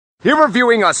Here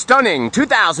reviewing a stunning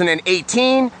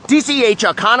 2018 DCH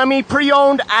Economy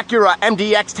pre-owned Acura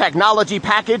MDX technology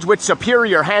package with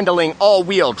superior handling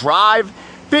all-wheel drive,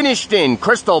 finished in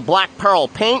crystal black pearl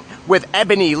paint with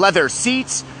ebony leather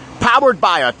seats, powered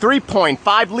by a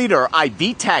 3.5-liter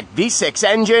iVTEC V6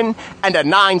 engine and a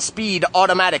 9-speed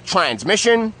automatic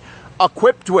transmission,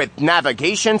 equipped with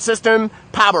navigation system,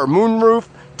 power moonroof,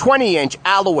 20-inch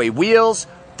alloy wheels,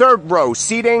 third-row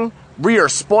seating, rear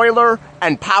spoiler,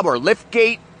 and power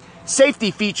liftgate. Safety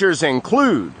features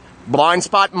include blind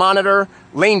spot monitor,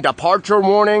 lane departure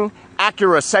warning,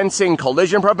 Acura sensing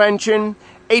collision prevention,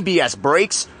 ABS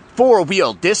brakes,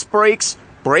 four-wheel disc brakes,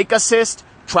 brake assist,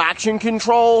 traction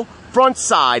control, front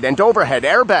side and overhead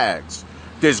airbags.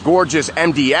 This gorgeous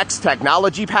MDX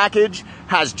technology package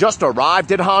has just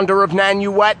arrived at Honda of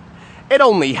Nanuet. It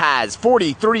only has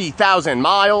 43,000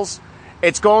 miles.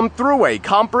 It's gone through a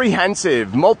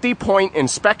comprehensive multi-point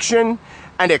inspection,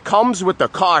 and it comes with the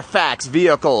Carfax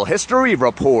Vehicle History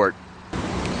Report.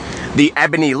 The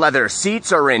ebony leather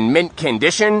seats are in mint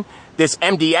condition. This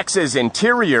MDX's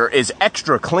interior is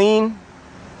extra clean.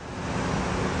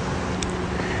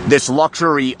 This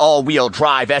luxury all-wheel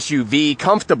drive SUV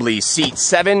comfortably seats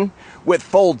 7 with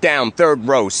fold-down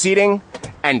third-row seating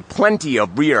and plenty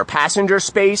of rear passenger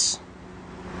space.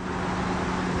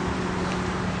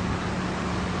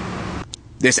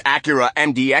 This Acura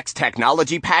MDX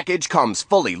technology package comes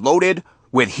fully loaded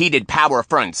with heated power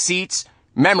front seats,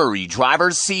 memory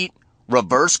driver's seat,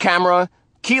 reverse camera,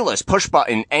 keyless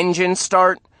push-button engine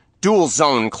start,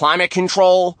 dual-zone climate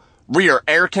control, rear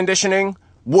air conditioning,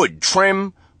 wood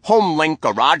trim, HomeLink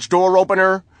garage door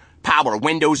opener, power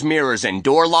windows, mirrors, and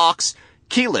door locks,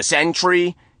 keyless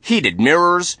entry, heated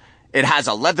mirrors. It has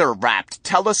a leather-wrapped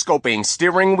telescoping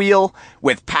steering wheel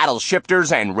with paddle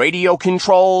shifters and radio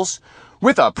controls,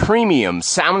 with a premium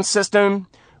sound system,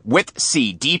 with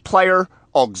CD player,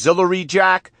 auxiliary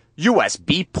jack,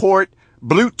 USB port,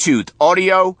 Bluetooth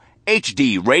audio,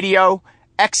 HD radio,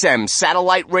 XM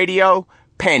satellite radio,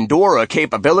 Pandora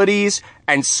capabilities,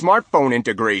 and smartphone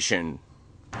integration.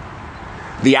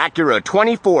 The Acura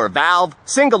 24-valve,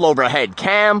 single overhead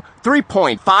cam,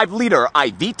 3.5-liter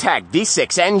iVTEC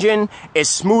V6 engine is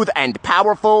smooth and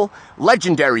powerful,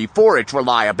 legendary for its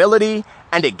reliability,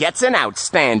 and it gets an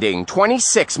outstanding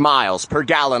 26 miles per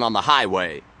gallon on the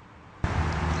highway.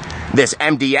 This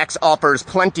MDX offers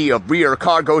plenty of rear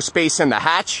cargo space in the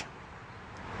hatch.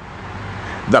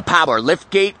 The power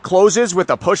liftgate closes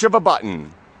with a push of a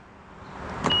button.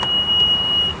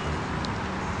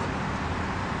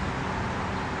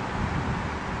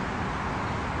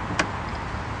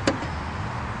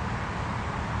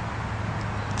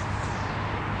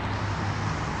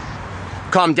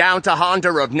 Come down to Honda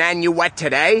of Nanuet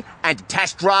today and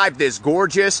test drive this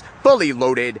gorgeous, fully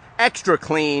loaded, extra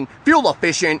clean,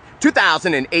 fuel-efficient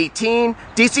 2018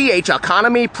 DCH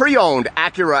Economy pre-owned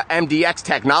Acura MDX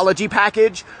technology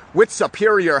package with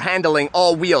superior handling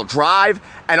all-wheel drive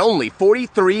and only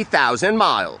 43,000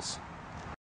 miles.